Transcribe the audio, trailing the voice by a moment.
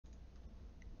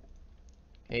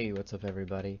Hey, what's up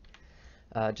everybody?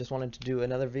 Just wanted to do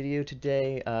another video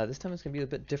today. This time it's going to be a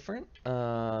bit different.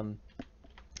 I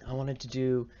wanted to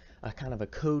do a kind of a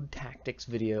code tactics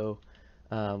video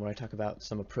where I talk about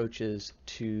some approaches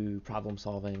to problem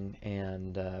solving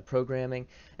and programming.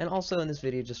 And also in this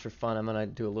video, just for fun, I'm going to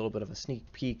do a little bit of a sneak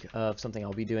peek of something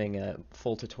I'll be doing a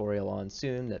full tutorial on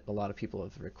soon that a lot of people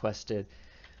have requested.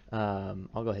 I'll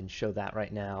go ahead and show that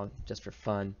right now just for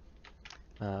fun.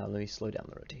 Let me slow down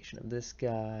the rotation of this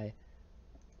guy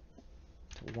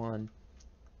to 1,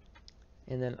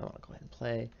 and then I want to go ahead and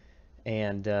play.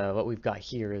 And what we've got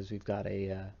here is we've got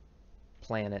a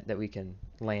planet that we can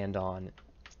land on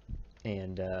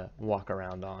and walk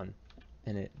around on,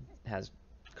 and it has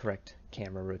correct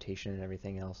camera rotation and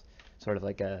everything else, sort of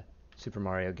like a Super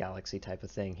Mario Galaxy type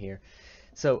of thing here.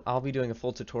 So I'll be doing a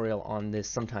full tutorial on this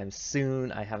sometime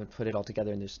soon. I haven't put it all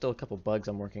together, and there's still a couple bugs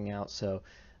I'm working out, so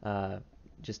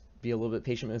just be a little bit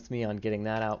patient with me on getting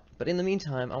that out. But in the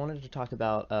meantime, I wanted to talk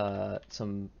about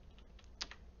some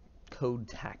code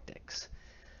tactics.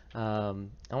 I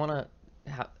want to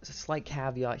have a slight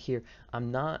caveat here.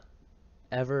 I'm not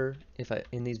ever,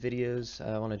 in these videos,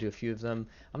 I want to do a few of them,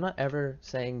 I'm not ever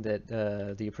saying that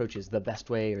the approach is the best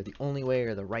way or the only way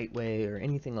or the right way or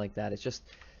anything like that. It's just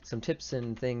some tips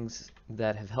and things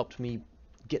that have helped me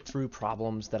get through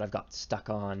problems that I've got stuck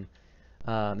on,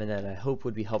 and that I hope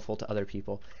would be helpful to other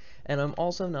people. And I'm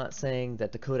also not saying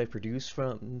that the code I produce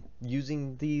from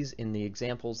using these in the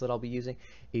examples that I'll be using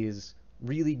is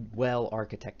really well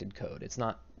architected code. It's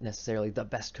not necessarily the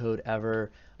best code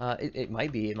ever. It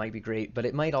might be great, but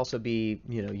it might also be,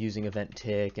 using event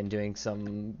tick and doing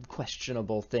some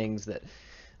questionable things that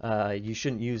you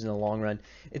shouldn't use in the long run.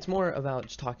 It's more about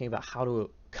just talking about how to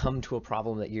come to a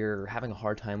problem that you're having a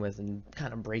hard time with and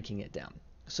kind of breaking it down.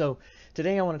 So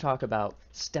today I want to talk about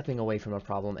stepping away from a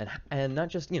problem, and not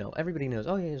just, everybody knows,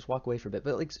 oh yeah, just walk away for a bit,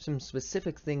 but like some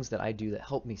specific things that I do that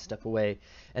help me step away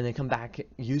and then come back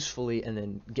usefully and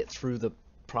then get through the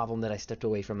problem that I stepped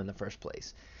away from in the first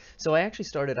place. So I actually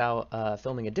started out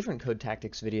filming a different code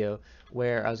tactics video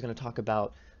where I was going to talk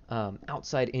about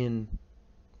outside-in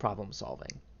problem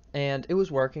solving. And it was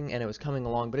working and it was coming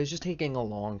along, but it was just taking a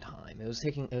long time. It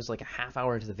was like a half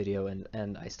hour into the video,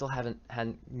 and I still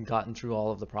hadn't gotten through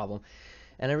all of the problem.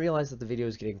 And I realized that the video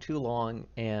was getting too long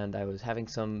and I was having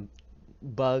some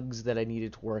bugs that I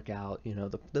needed to work out.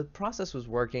 The process was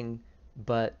working,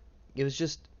 but it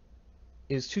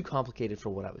was too complicated for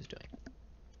what I was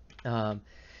doing.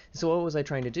 So what was I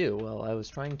trying to do? Well, I was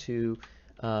trying to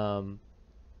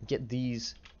get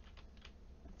these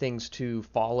things to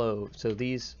follow. So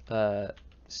these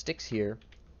sticks here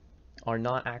are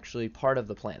not actually part of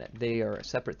the planet. They are a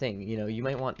separate thing. You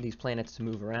might want these planets to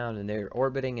move around and they're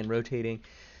orbiting and rotating,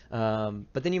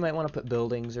 but then you might want to put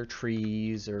buildings or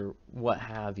trees or what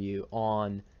have you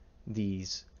on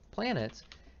these planets,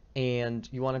 and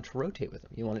you want it to rotate with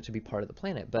them. You want it to be part of the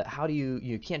planet. But how do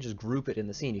you can't just group it in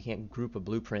the scene. You can't group a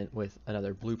blueprint with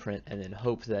another blueprint and then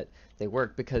hope that they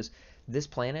work, because this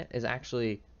planet is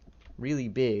actually really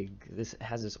big. This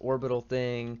has this orbital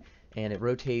thing and it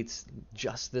rotates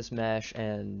just this mesh,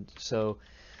 and so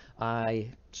I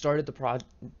started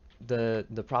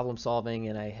the problem solving,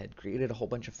 and I had created a whole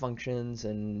bunch of functions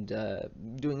and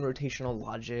doing rotational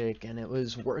logic, and it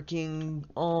was working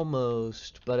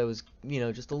almost, but it was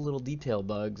just a little detail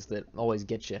bugs that always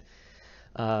get you.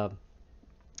 And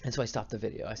so I stopped the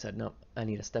video. I said, no, I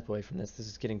need to step away from this. This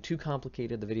is getting too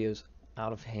complicated. The video's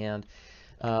out of hand.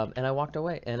 And I walked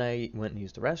away, and I went and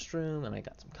used the restroom, and I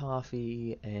got some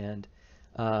coffee, and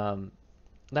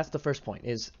that's the first point,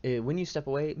 is when you step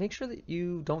away, make sure that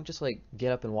you don't just like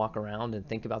get up and walk around and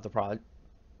think about the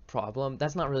problem.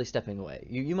 That's not really stepping away.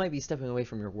 You might be stepping away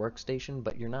from your workstation,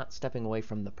 but you're not stepping away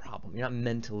from the problem. You're not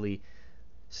mentally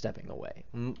stepping away.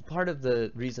 Part of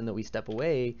the reason that we step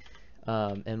away,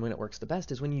 and when it works the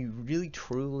best, is when you really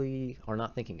truly are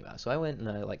not thinking about it. So I went and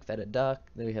I fed a duck.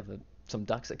 Then we have some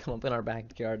ducks that come up in our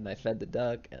backyard, and I fed the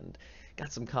duck and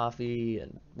got some coffee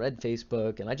and read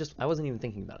Facebook, and I wasn't even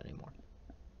thinking about it anymore.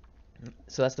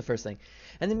 So that's the first thing.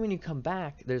 And then when you come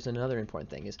back, there's another important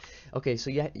thing is, okay, so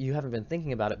you haven't been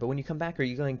thinking about it, but when you come back, are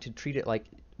you going to treat it like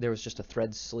there was just a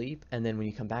thread sleep, and then when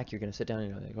you come back, you're going to sit down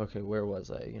and you're like, okay, where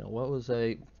was I? What was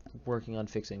I working on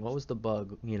fixing? What was the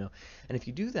bug? And if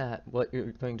you do that, what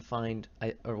you're going to find,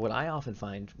 or what I often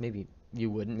find, maybe you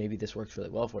wouldn't, maybe this works really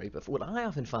well for you, but what I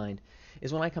often find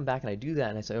is when I come back and I do that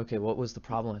and I say, okay, what was the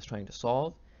problem I was trying to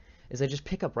solve, is I just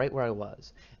pick up right where I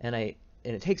was, and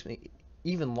it takes me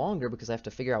even longer because I have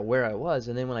to figure out where I was,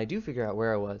 and then when I do figure out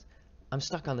where I was, I'm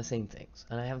stuck on the same things,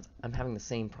 and I'm having the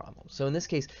same problem. So in this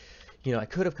case, you know, I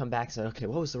could have come back and said, okay,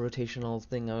 what was the rotational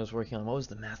thing I was working on? What was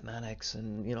the mathematics?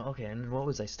 And, you know, okay, and what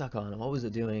was I stuck on? And what was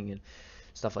it doing? And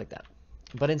stuff like that.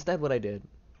 But instead, what I did,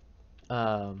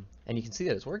 and you can see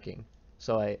that it's working.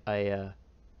 So I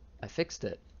fixed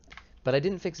it. But I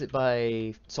didn't fix it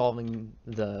by solving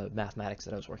the mathematics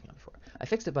that I was working on before. I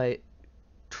fixed it by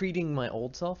treating my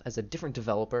old self as a different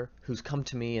developer who's come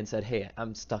to me and said, hey,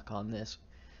 I'm stuck on this.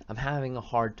 I'm having a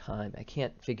hard time. I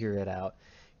can't figure it out.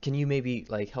 Can you maybe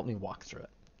like help me walk through it?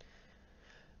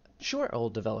 Sure,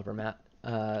 old developer Matt.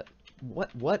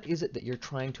 What is it that you're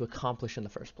trying to accomplish in the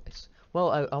first place?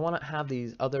 Well, I want to have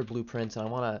these other blueprints, and I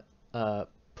want to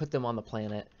put them on the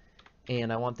planet,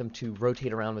 and I want them to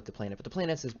rotate around with the planet. But the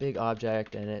planet's this big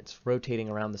object, and it's rotating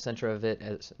around the center of it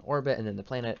as an orbit, and then the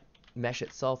planet mesh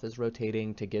itself is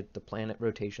rotating to get the planet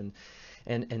rotation,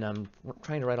 and I'm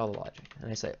trying to write all the logic.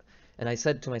 And I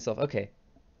said to myself, okay,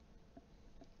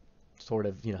 sort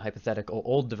of, you know, hypothetical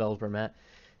old developer Matt,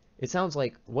 it sounds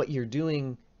like what you're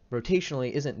doing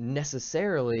rotationally isn't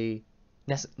necessarily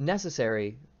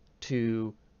necessary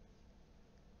to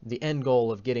the end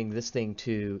goal of getting this thing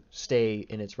to stay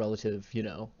in its relative, you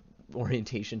know,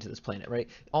 orientation to this planet, right?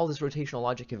 All this rotational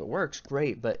logic, if it works,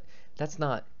 great, but that's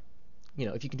not, you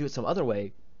know, if you can do it some other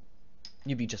way,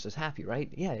 you'd be just as happy, right?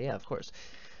 Yeah, of course.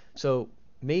 So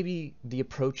maybe the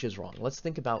approach is wrong. Let's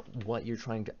think about what you're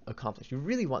trying to accomplish. You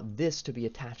really want this to be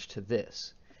attached to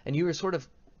this, and you were sort of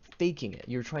faking it.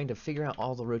 You're trying to figure out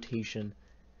all the rotation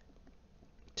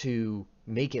to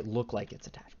make it look like it's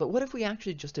attached. But what if we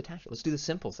actually just attach it? Let's do the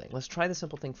simple thing. Let's try the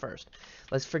simple thing first.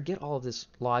 Let's forget all of this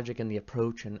logic and the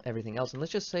approach and everything else, and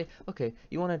let's just say, okay,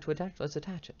 you want it to attach, let's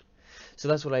attach it. So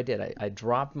that's what I did. I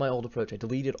dropped my old approach. I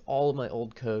deleted all of my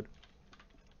old code,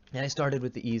 and I started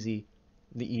with the easy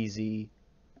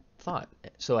thought.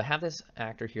 So I have this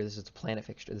actor here. This is a planet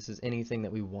fixture. This is anything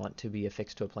that we want to be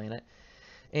affixed to a planet.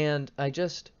 And I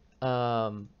just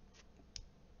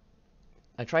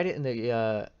I tried it in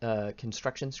the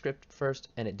construction script first,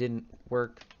 and it didn't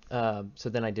work. So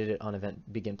then I did it on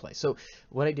event begin play. So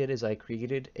what I did is I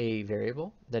created a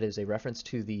variable that is a reference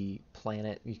to the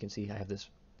planet. You can see I have this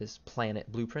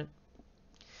planet blueprint,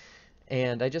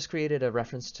 and I just created a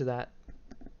reference to that,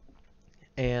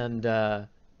 and I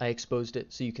exposed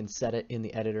it so you can set it in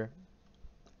the editor.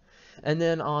 And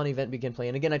then on event begin play,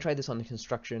 and again I tried this on the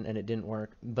construction and it didn't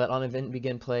work, but on event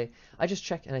begin play I just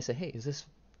check and I say, hey, is this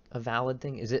a valid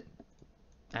thing? Is it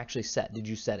actually set? Did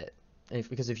you set it? And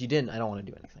because if you didn't, I don't want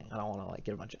to do anything. I don't want to like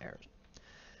get a bunch of errors.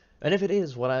 And if it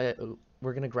is, we're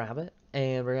gonna grab it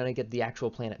and we're gonna get the actual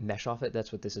planet mesh off it.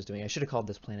 That's what this is doing. I should have called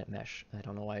this planet mesh. I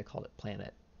don't know why I called it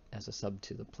planet as a sub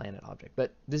to the planet object,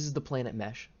 but this is the planet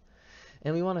mesh,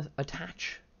 and we want to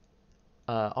attach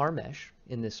our mesh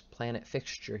in this planet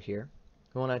fixture here.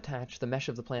 We want to attach the mesh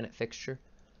of the planet fixture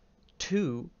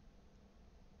to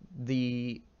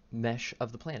the mesh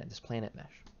of the planet, this planet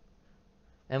mesh.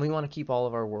 And we want to keep all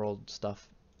of our world stuff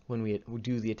when we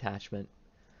do the attachment.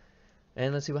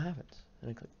 And let's see what happens.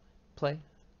 And I click play.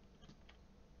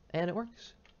 And it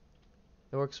works.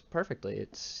 It works perfectly.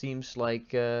 It seems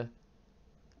like I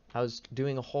was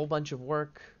doing a whole bunch of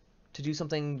work to do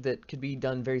something that could be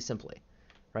done very simply,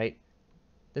 right?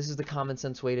 This is the common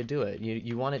sense way to do it.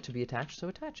 You want it to be attached, so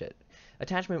attach it.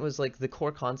 Attachment was like the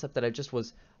core concept that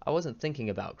I wasn't thinking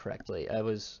about correctly. I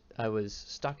was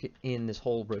stuck in this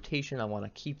whole rotation. I want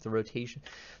to keep the rotation,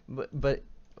 but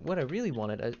what I really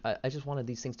wanted, I just wanted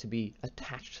these things to be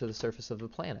attached to the surface of the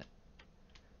planet.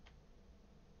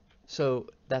 So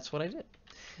that's what I did.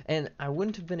 And I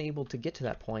wouldn't have been able to get to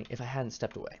that point if I hadn't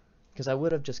stepped away, because I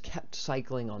would have just kept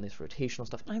cycling on this rotational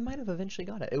stuff. I might have eventually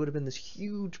got it. It would have been this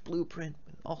huge blueprint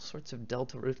with all sorts of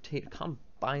delta rotate,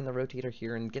 combine the rotator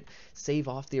here and save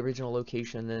off the original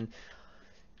location, then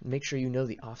make sure you know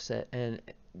the offset and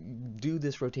do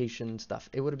this rotation stuff.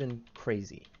 It would have been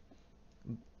crazy.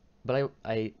 But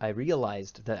I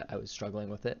realized that I was struggling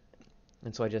with it,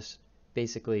 and so I just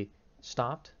basically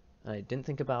stopped. I didn't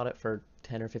think about it for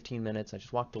 10 or 15 minutes. I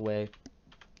just walked away.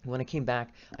 When I came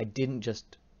back, I didn't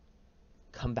just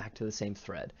come back to the same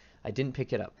thread. I didn't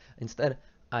pick it up. Instead,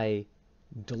 I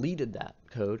deleted that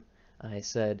code. I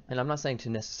said, and I'm not saying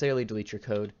to necessarily delete your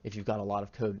code. If you've got a lot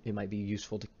of code, it might be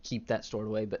useful to keep that stored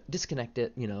away, but disconnect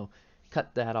it, you know,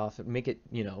 cut that off, make it,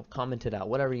 you know, comment it out,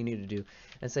 whatever you need to do,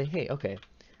 and say, hey, okay,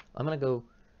 I'm gonna go,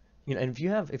 you know, and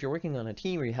if you're working on a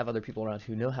team or you have other people around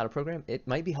who know how to program, it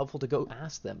might be helpful to go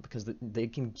ask them, because they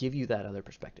can give you that other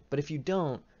perspective. But if you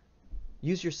don't,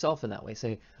 use yourself in that way.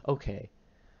 Say, okay,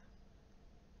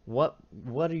 what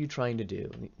are you trying to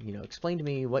do? You know, explain to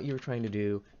me what you were trying to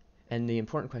do, and the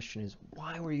important question is,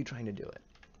 why were you trying to do it?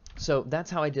 So that's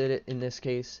how I did it in this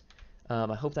case.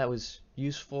 I hope that was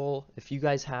useful. If you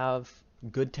guys have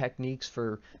good techniques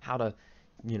for how to,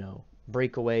 you know,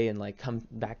 break away and like come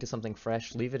back to something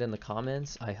fresh, leave it in the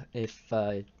comments. If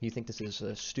you think this is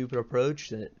a stupid approach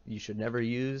that you should never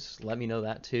use, let me know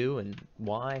that too and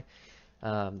why.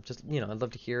 Just, you know, I'd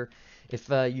love to hear if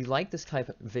you like this type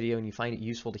of video and you find it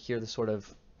useful to hear this sort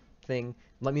of thing.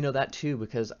 Let me know that too,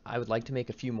 because I would like to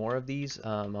make a few more of these.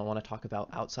 I want to talk about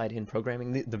outside-in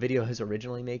programming, the video I was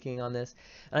originally making on this,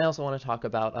 and I also want to talk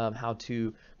about how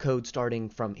to code starting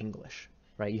from English.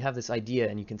 Right? You have this idea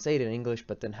and you can say it in English,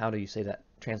 but then how do you say that,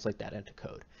 translate that into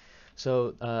code?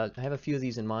 So I have a few of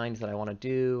these in mind that I want to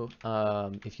do.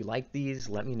 If you like these,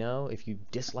 let me know. If you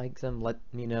dislike them, let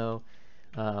me know.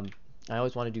 I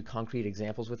always want to do concrete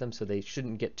examples with them, so they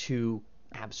shouldn't get too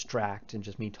abstract and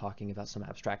just me talking about some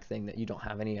abstract thing that you don't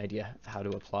have any idea how to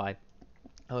apply.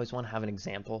 I always want to have an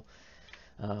example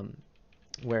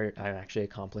where I'm actually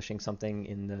accomplishing something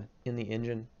in the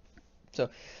engine.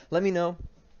 So let me know.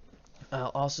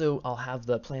 Also, I'll have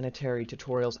the planetary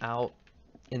tutorials out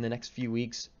in the next few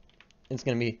weeks. It's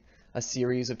going to be a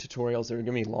series of tutorials that are going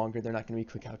to be longer. They're not going to be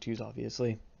quick how-tos,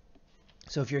 obviously.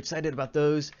 So if you're excited about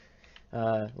those,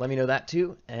 let me know that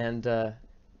too. And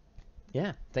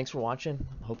yeah, thanks for watching.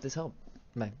 Hope this helped.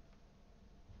 Bye.